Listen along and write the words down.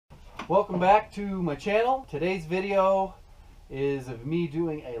Welcome back to my channel. Today's video is of me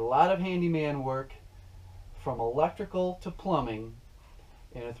doing a lot of handyman work from electrical to plumbing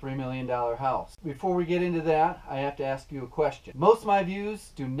in a $3 million house. Before we get into that, I have to ask you a question. Most of my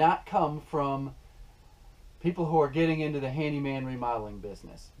views do not come from people who are getting into the handyman remodeling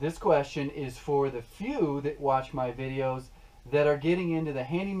business. This question is for the few that watch my videos that are getting into the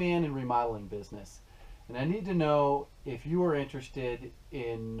handyman and remodeling business. And I need to know if you are interested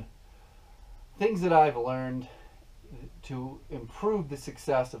in things that I've learned to improve the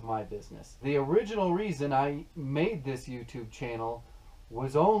success of my business. The original reason I made this YouTube channel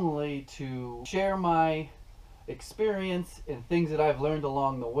was only to share my experience and things that I've learned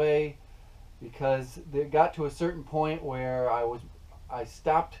along the way, because it got to a certain point where I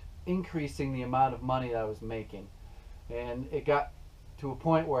stopped increasing the amount of money that I was making, and it got to a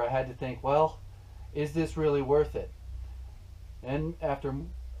point where I had to think, well, is this really worth it? And after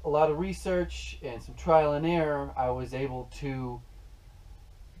a lot of research and some trial and error, I was able to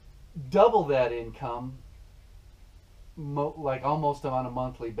double that income like almost on a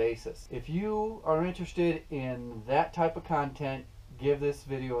monthly basis. If you are interested in that type of content, give this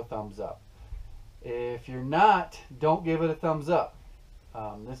video a thumbs up. If you're not, don't give it a thumbs up.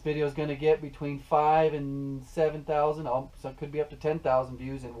 This video is going to get between 5,000 and 7,000, so it could be up to 10,000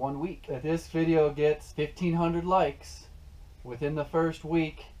 views in 1 week. If this video gets 1,500 likes within the first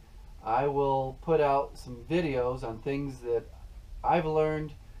week, I will put out some videos on things that I've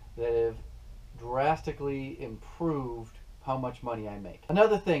learned that have drastically improved how much money I make.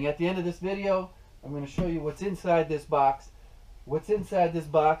 Another thing, at the end of this video, I'm going to show you what's inside this box. What's inside this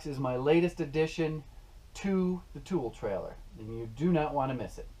box is my latest addition to the tool trailer, and you do not want to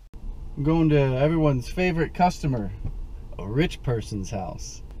miss it. I'm going to everyone's favorite customer, a rich person's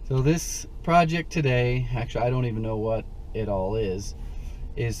house. So this project today, actually I don't even know what it all is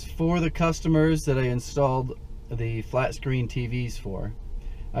for the customers that I installed the flat screen TVs for.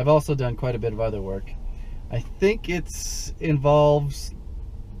 I've also done quite a bit of other work. I think it involves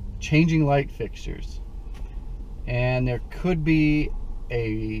changing light fixtures, and there could be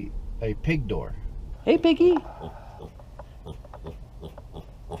a pig door. Hey, piggy.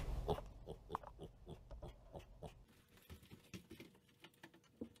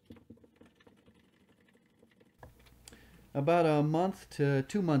 About a month to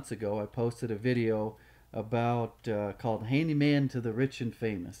 2 months ago, I posted a video about called Handyman to the Rich and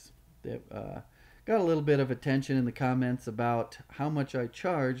Famous. That got a little bit of attention in the comments about how much I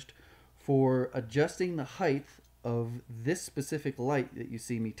charged for adjusting the height of this specific light that you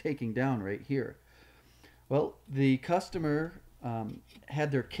see me taking down right here. Well, the customer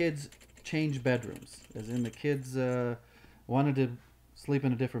had their kids change bedrooms, as in the kids wanted to sleep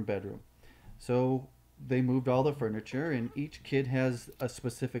in a different bedroom. So they moved all the furniture, and each kid has a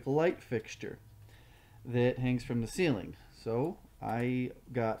specific light fixture that hangs from the ceiling. So I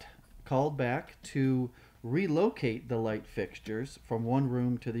got called back to relocate the light fixtures from one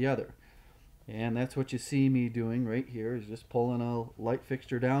room to the other. And that's what you see me doing right here, is just pulling a light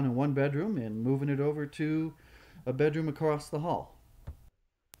fixture down in one bedroom and moving it over to a bedroom across the hall.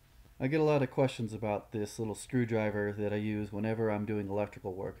 I get a lot of questions about this little screwdriver that I use whenever I'm doing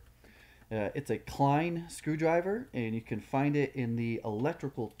electrical work. It's a Klein screwdriver, and you can find it in the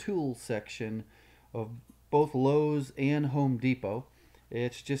electrical tools section of both Lowe's and Home Depot.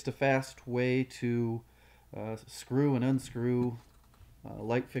 It's just a fast way to screw and unscrew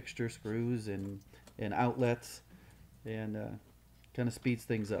light fixture screws and outlets, and kind of speeds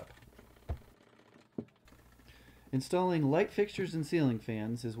things up. Installing light fixtures and ceiling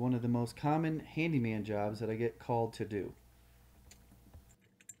fans is one of the most common handyman jobs that I get called to do.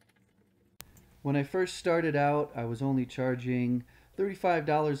 When I first started out, I was only charging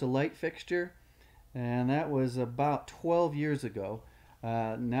 $35 a light fixture, and that was about 12 years ago.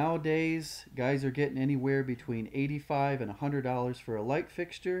 Nowadays, guys are getting anywhere between $85 and $100 for a light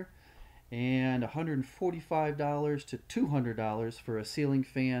fixture, and $145 to $200 for a ceiling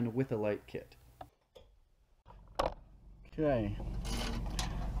fan with a light kit. Okay,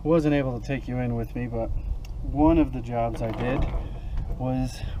 wasn't able to take you in with me, but one of the jobs I did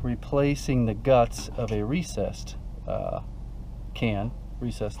was replacing the guts of a recessed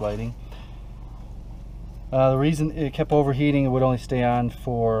recessed lighting. The reason it kept overheating, it would only stay on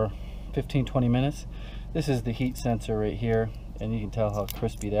for 15-20 minutes. This is the heat sensor right here, and you can tell how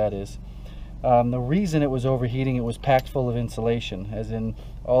crispy that is. The reason it was overheating, it was packed full of insulation, as in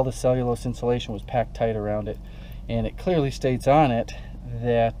all the cellulose insulation was packed tight around it, and it clearly states on it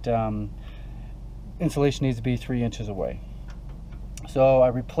that insulation needs to be 3 inches away. So I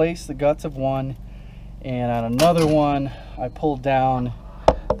replaced the guts of one, and on another one I pulled down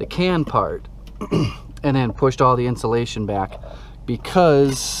the can part and then pushed all the insulation back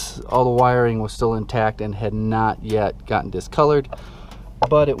because all the wiring was still intact and had not yet gotten discolored,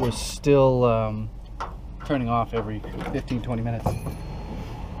 but it was still turning off every 15-20 minutes.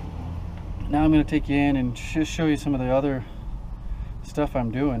 Now I'm going to take you in and just show you some of the other stuff I'm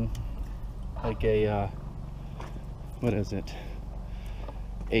doing, like a what is it,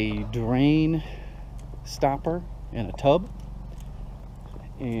 a drain stopper in a tub,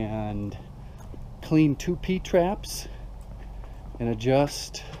 and clean 2 P-traps and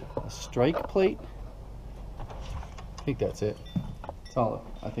adjust a strike plate. I think that's it. That's all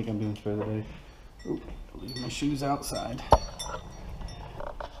I think I'm doing for the day. Ooh, leave my shoes outside.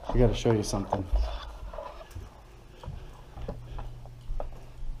 I gotta show you something.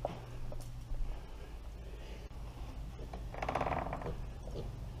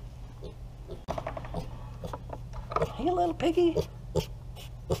 Hey, little piggy.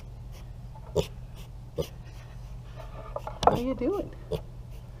 How you doing?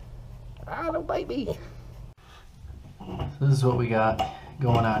 Ah, don't bite me. So this is what we got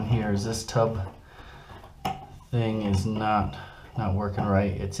going on here. Is this tub thing is not working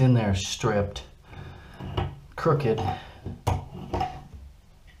right. It's in there stripped, crooked.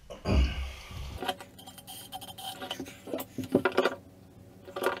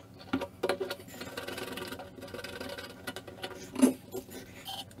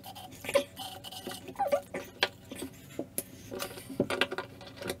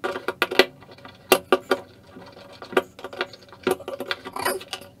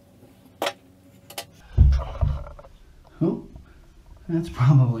 Oh, that's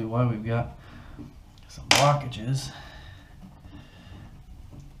probably why we've got some blockages.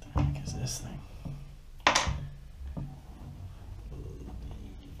 What the heck is this thing?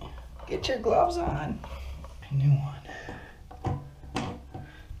 Get your gloves on. A new one.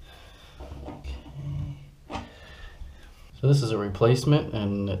 Okay. So this is a replacement,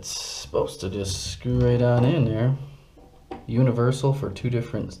 and it's supposed to just screw right on in there. Universal for 2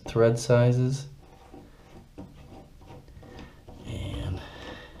 different thread sizes.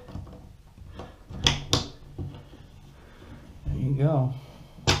 Go.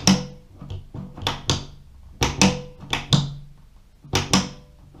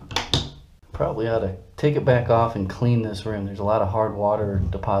 Probably ought to take it back off and clean this rim. There's a lot of hard water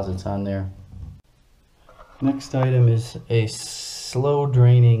deposits on there. Next item is a slow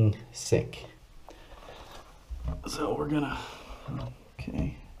draining sink. So we're gonna,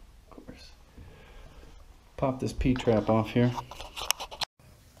 okay, of course, pop this P-trap off here.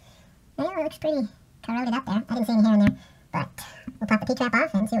 Well, it looks pretty corroded up there. I didn't see any hair in there. But we'll pop the P-trap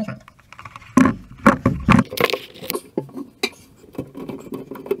off and see what we find.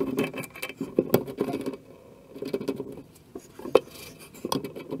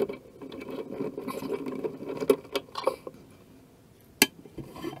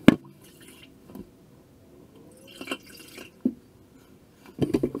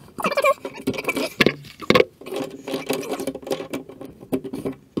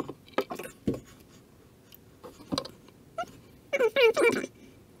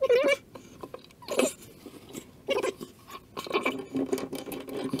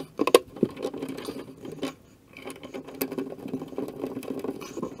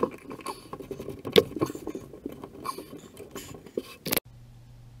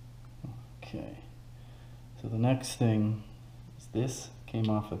 Okay, so the next thing is this came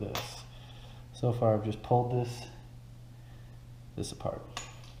off of this. So far I've just pulled this apart.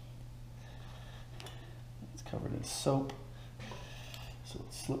 It's covered in soap, so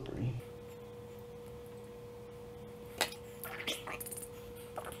it's slippery.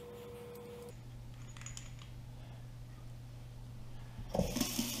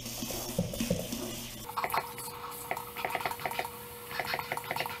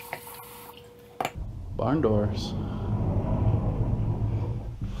 Barn doors.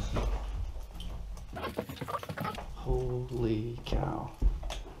 Holy cow.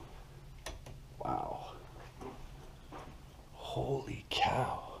 Wow. Holy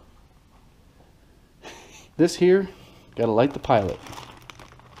cow. This here, gotta light the pilot.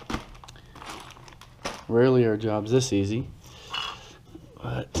 Rarely are jobs this easy,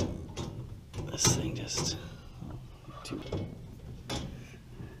 but this thing just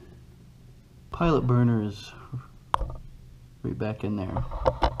pilot burner is right back in there.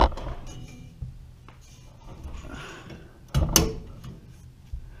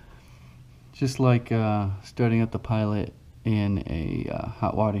 Just like starting up the pilot in a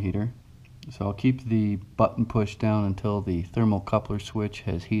hot water heater. So I'll keep the button pushed down until the thermocoupler switch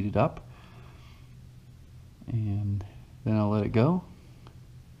has heated up, and then I'll let it go,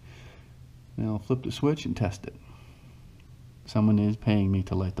 and I'll flip the switch and test it. Someone is paying me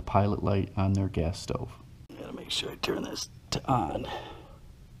to light the pilot light on their gas stove. I gotta make sure I turn this to on.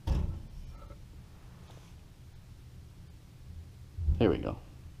 There we go.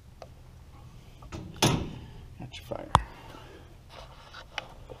 Got your fire.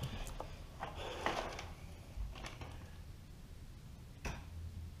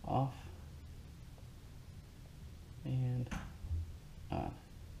 Off and on.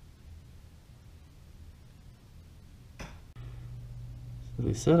 So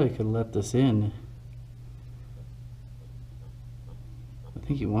they said I could let this in. I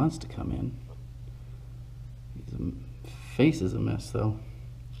think he wants to come in. His face is a mess though.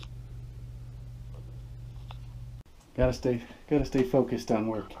 Gotta stay focused on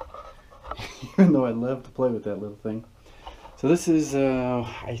work. Even though I love to play with that little thing. So this is,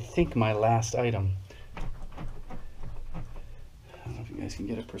 I think, my last item. I don't know if you guys can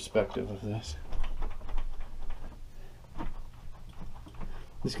get a perspective of this.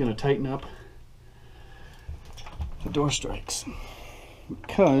 Just going to tighten up the door strikes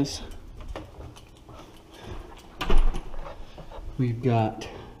because we've got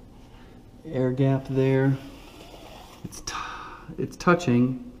air gap there. It's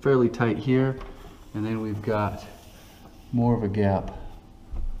touching fairly tight here, and then we've got more of a gap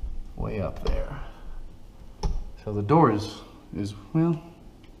way up there. So the door is well,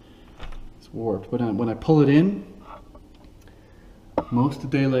 it's warped, but when I pull it in, most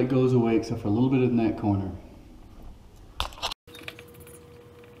of the daylight goes away except for a little bit in that corner.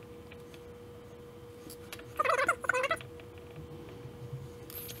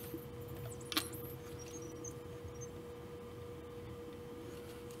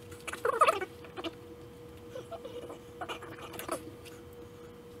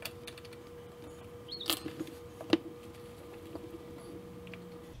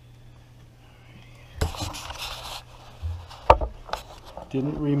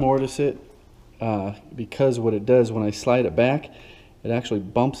 Didn't remortise it because what it does when I slide it back, it actually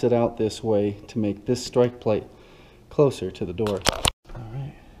bumps it out this way to make this strike plate closer to the door. All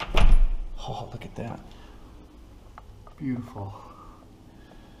right. Oh, look at that. Beautiful.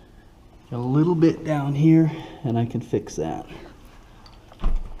 Got a little bit down here, and I can fix that.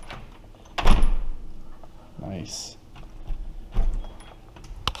 Nice.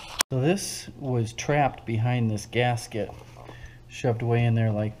 So this was trapped behind this gasket, shoved away in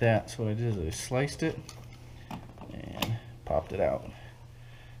there like that. So what I did is I sliced it and popped it out.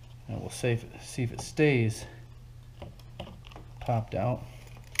 And we'll see if it stays popped out.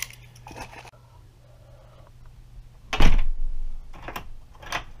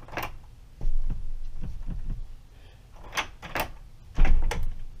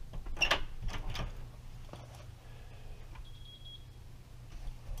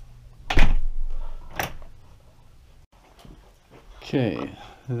 Okay,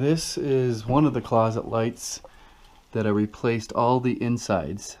 this is one of the closet lights that I replaced all the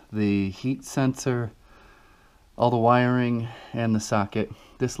insides, the heat sensor, all the wiring, and the socket.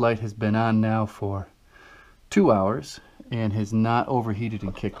 This light has been on now for 2 hours and has not overheated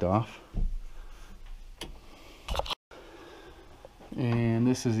and kicked off. And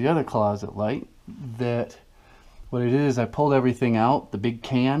this is the other closet light that, what it is, I pulled everything out, the big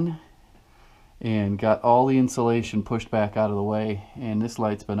can, and got all the insulation pushed back out of the way, and this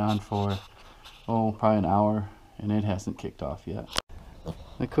light's been on for probably an hour, and it hasn't kicked off yet.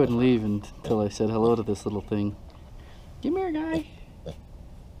 I couldn't leave until I said hello to this little thing. Come here, guy.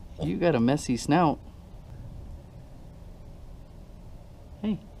 You got a messy snout.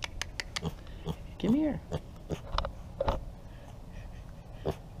 Hey, come here.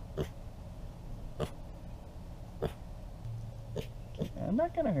 I'm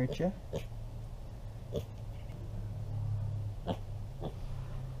not gonna hurt you.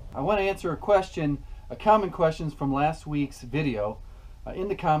 I want to answer a question, a common question from last week's video. In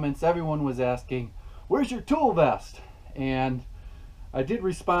the comments, everyone was asking, where's your tool vest? And I did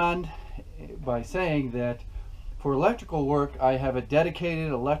respond by saying that for electrical work, I have a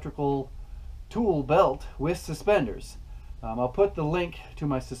dedicated electrical tool belt with suspenders. I'll put the link to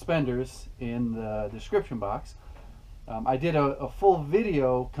my suspenders in the description box. I did a full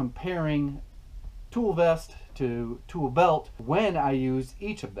video comparing tool vest to tool belt when I use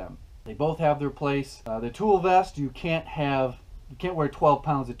each of them. They both have their place. The tool vest, you can't wear 12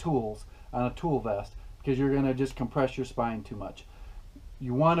 pounds of tools on a tool vest because you're going to just compress your spine too much.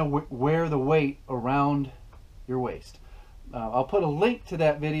 You want to wear the weight around your waist. I'll put a link to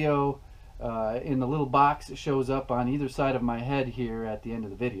that video in the little box that shows up on either side of my head here at the end of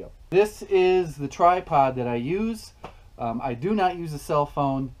the video. This is the tripod that I use. I do not use a cell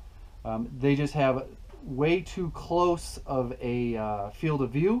phone. They just have way too close of a field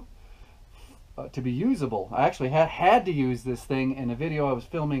of view to be usable. I actually had to use this thing in a video I was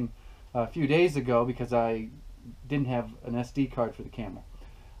filming a few days ago because I didn't have an SD card for the camera.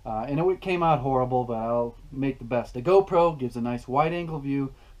 And it came out horrible, but I'll make the best. The GoPro gives a nice wide angle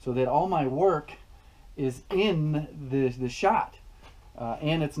view so that all my work is in the shot.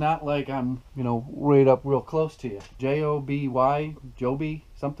 And it's not like I'm, right up real close to you. J-O-B-Y, Joby,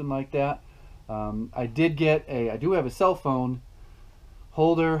 something like that. I do have a cell phone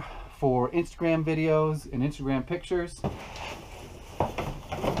holder for Instagram videos and Instagram pictures.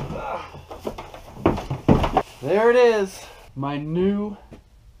 There it is, my new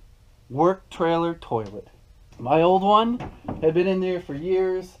work trailer toilet. My old one had been in there for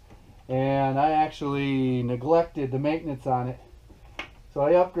years, and I actually neglected the maintenance on it. So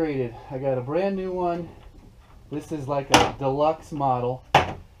I upgraded. I got a brand new one. This is like a deluxe model.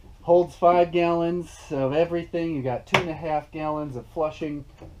 Holds 5 gallons of everything. You got 2.5 gallons of flushing.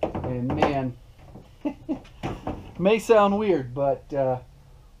 And man, may sound weird, but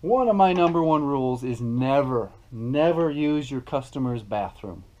one of my #1 rules is never use your customer's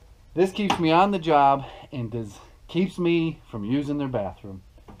bathroom. This keeps me on the job and keeps me from using their bathroom.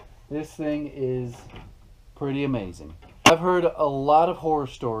 This thing is pretty amazing. I've heard a lot of horror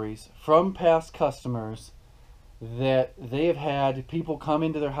stories from past customers that they have had people come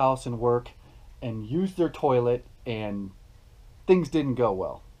into their house and work and use their toilet and things didn't go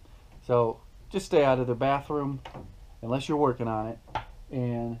well. So just stay out of their bathroom unless you're working on it,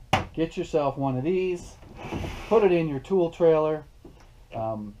 and get yourself one of these, put it in your tool trailer,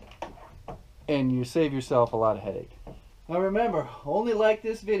 and you save yourself a lot of headache. Now remember, only like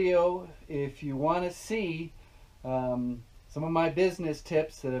this video if you want to see some of my business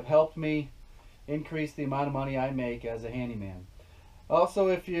tips that have helped me increase the amount of money I make as a handyman. Also,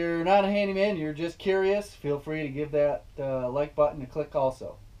 if you're not a handyman, you're just curious, feel free to give that like button a click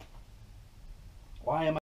also. Why am I